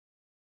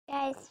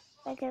guys,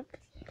 welcome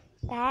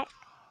back.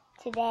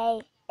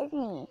 Today is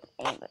me,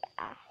 Amber.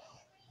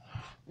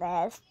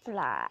 Let's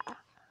fly.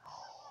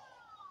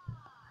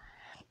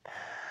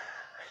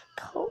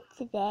 Cold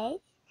today.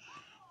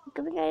 I'm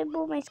gonna go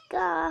remove my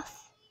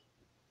scarf.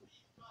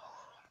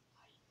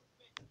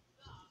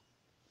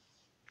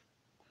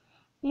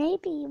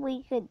 Maybe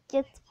we could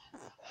just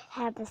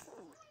have this.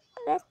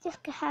 Let's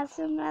just have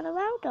some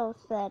Rattles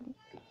then.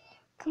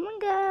 Come on,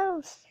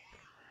 girls.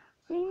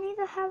 We need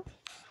to have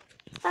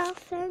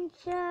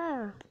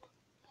adventure.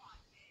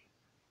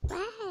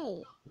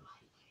 Right.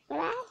 But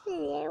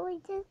actually, we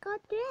just got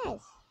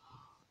dressed.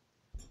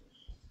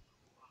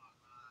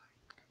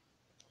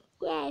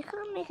 Yeah, I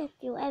can't make us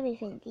do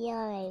everything.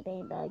 Yeah,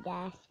 Rainbow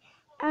Dash.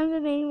 I'm the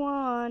main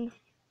one.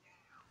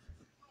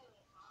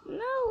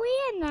 No,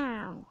 we are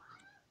now.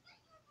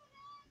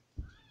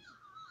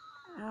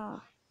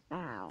 Oh,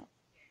 now.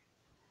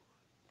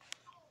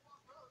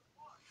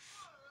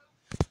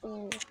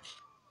 Oh.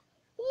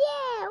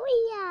 Yeah,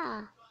 we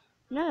are.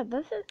 No,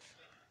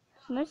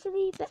 most of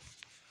the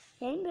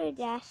Rainbow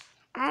Dash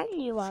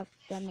and you are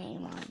the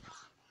main ones.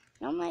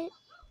 Not my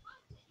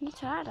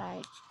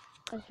Shadow.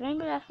 Because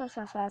Rainbow Dash was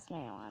the first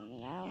main one, you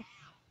know?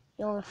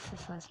 You're the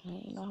first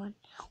main one.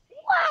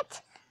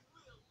 What?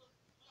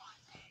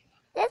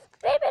 Let's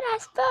Rainbow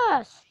Dash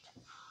first.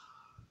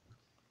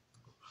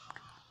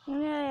 No,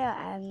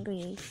 you're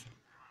angry.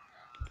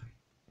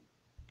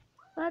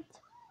 But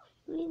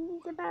we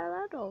need the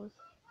Battles.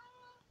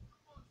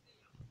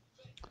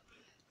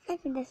 I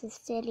think that's a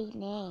silly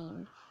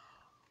name.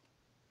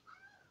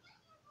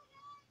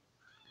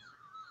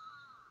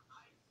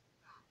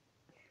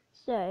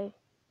 So,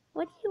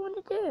 what do you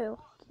want to do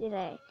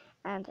today?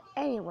 And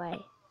anyway,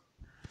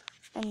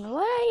 and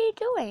what are you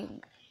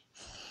doing?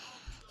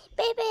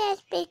 Baby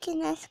is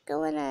making us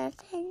go on an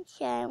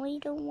adventure and we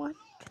don't want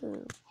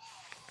to.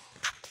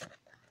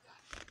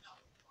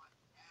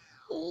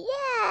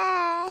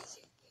 Yes!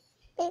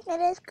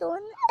 Making us go on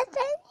an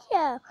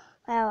adventure.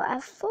 Well, I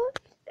thought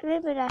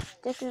Rainbow Dash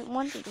doesn't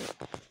want to do it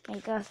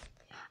because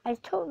I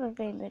told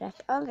Rainbow Dash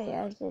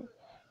earlier, I said,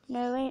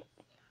 no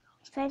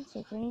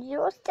adventures, and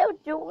you're still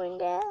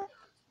doing it.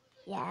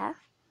 Yeah.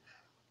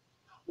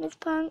 Miss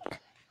Punk,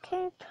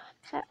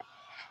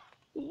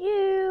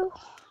 you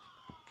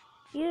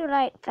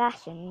like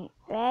fashion,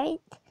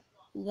 right?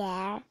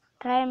 Yeah.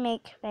 Try to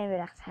make Rainbow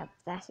Dash have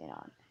fashion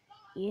on.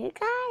 You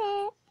got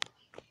it.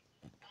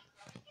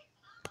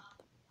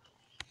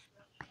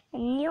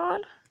 And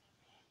Neon?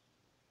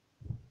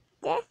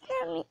 That's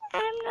not me.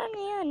 I'm not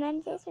Neon.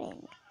 I'm this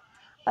wing.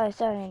 Oh,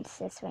 sorry, it's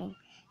this wing.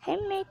 Can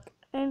you make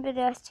Rainbow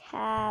Dash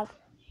have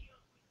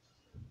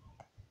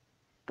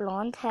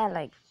blonde hair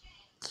like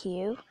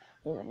Q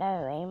with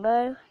no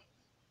rainbow?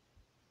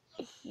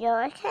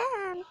 Sure I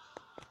can.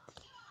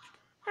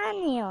 I'm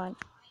Neon.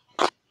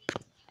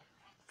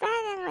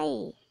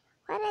 Finally!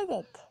 What is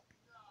it?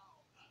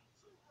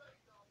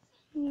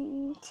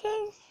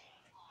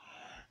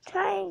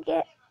 Try and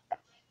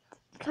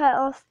cut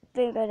off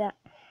Rainbow Dash.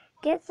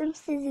 Get some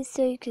scissors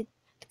so you could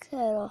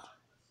cut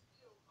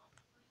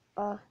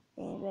off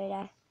Rainbow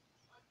Dash.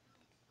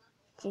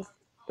 Just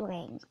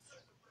wings.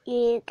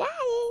 You got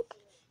it!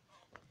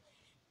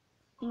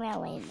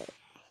 Well, Rainbow Dash.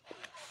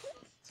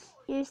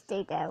 You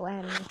stay there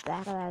when the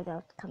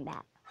Battles come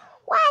back.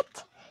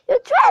 What? You're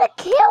trying to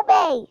kill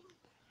me!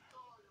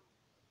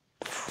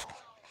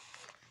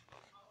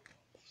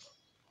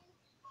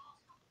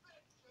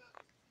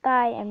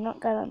 Bye, I'm not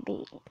gonna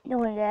be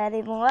doing that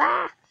anymore.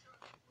 Ah!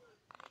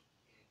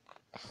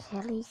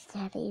 Silly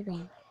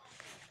Rainbow.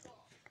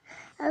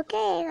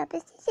 Okay, now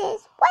this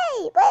is.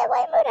 Wait,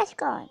 Rainbow Dash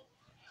gone.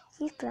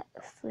 She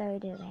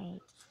flowed away.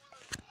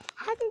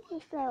 How did she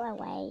flow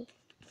away?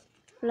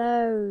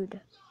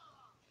 Flowed.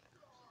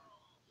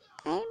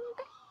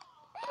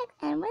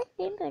 I'm with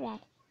Rainbow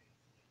Dash.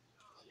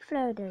 She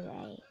flowed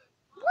away.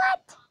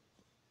 What?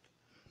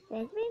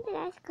 There's Rainbow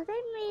Dash because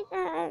I made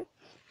a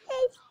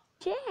nice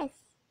dress.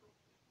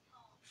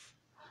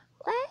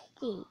 Where is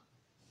she?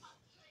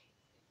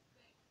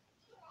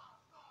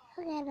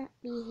 How can I not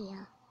be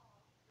here?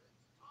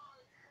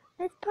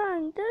 Let's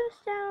Pong, do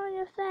sound on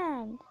your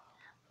fan.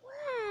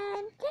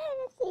 One,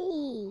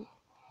 Tennessee.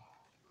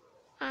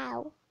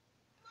 Ow.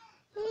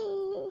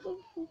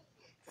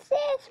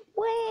 Sis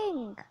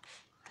wing.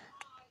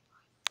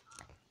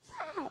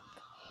 What?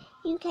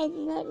 You can't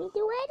let me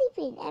do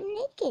anything. I'm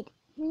naked.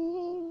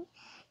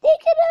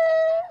 Naked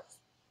us.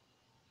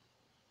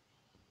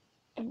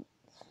 And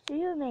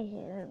you make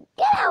it.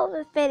 Get out of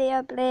the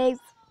video, please.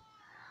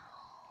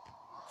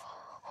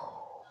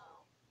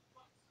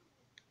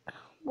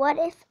 What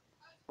if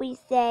we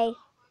say,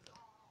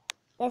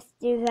 let's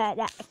do that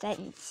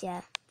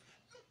adventure?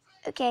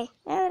 Okay,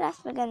 now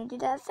that's we're gonna do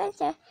that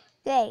adventure.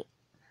 Great.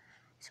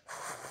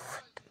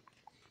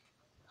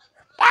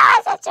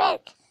 That was a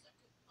trick.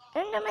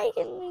 And you're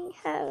making me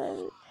have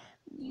a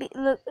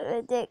look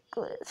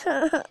ridiculous.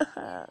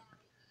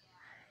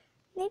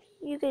 Maybe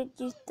you could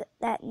use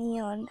that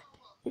neon.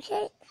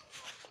 Okay?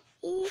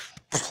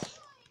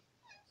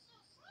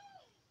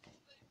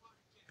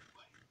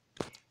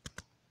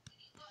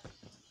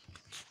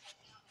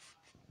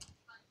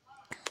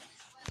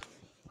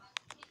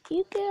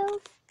 You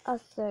girls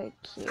are so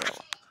cute.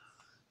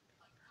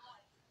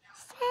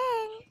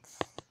 Thanks.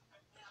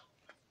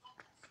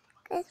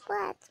 Guess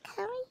what?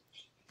 Can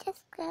we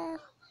just go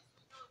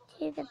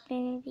to the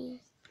movies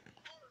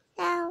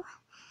now?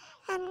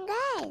 And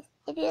guys,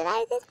 if you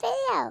like this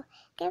video,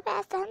 give it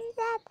a thumbs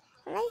up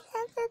and like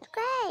and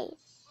subscribe.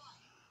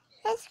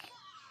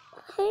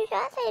 Who's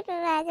your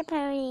favorite ride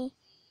pony?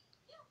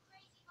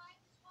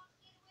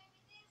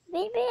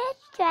 Maybe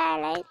let's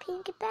try like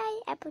Pinkie Pie,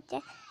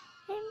 Applejack.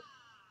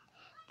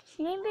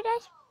 Maybe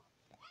let's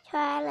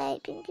try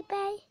like Pinkie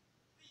Pie,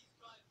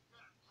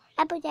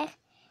 Applejack.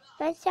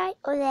 Let's try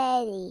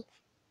already.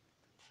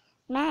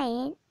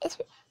 Mine is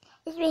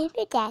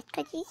Rainbow Dash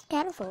because he's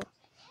colorful.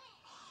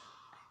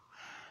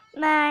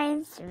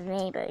 Mine's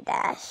Rainbow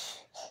Dash.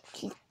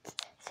 She's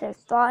so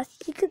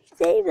fast she could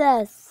save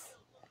us.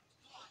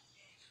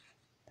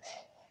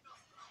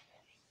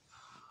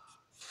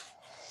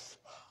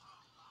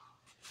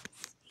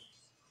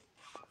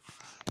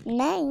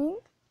 Mine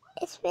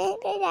is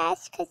Rainbow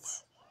Dash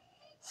because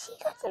she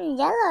got some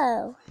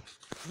yellow.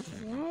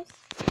 Where's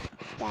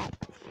that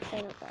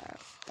little girl?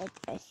 Like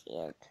I see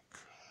it.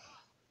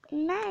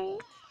 Mine,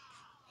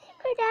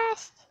 Rainbow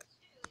Dash.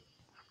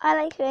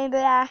 I like Rainbow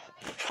Dash.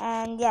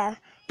 And yeah,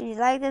 if you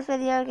like this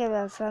video, give it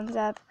a thumbs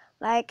up,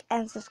 like,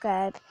 and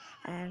subscribe.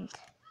 And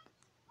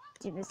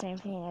do the same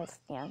thing as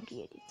Young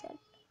Beauty said.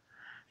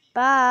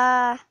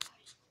 Bye.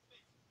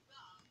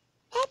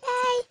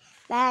 Bye-bye.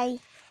 Bye.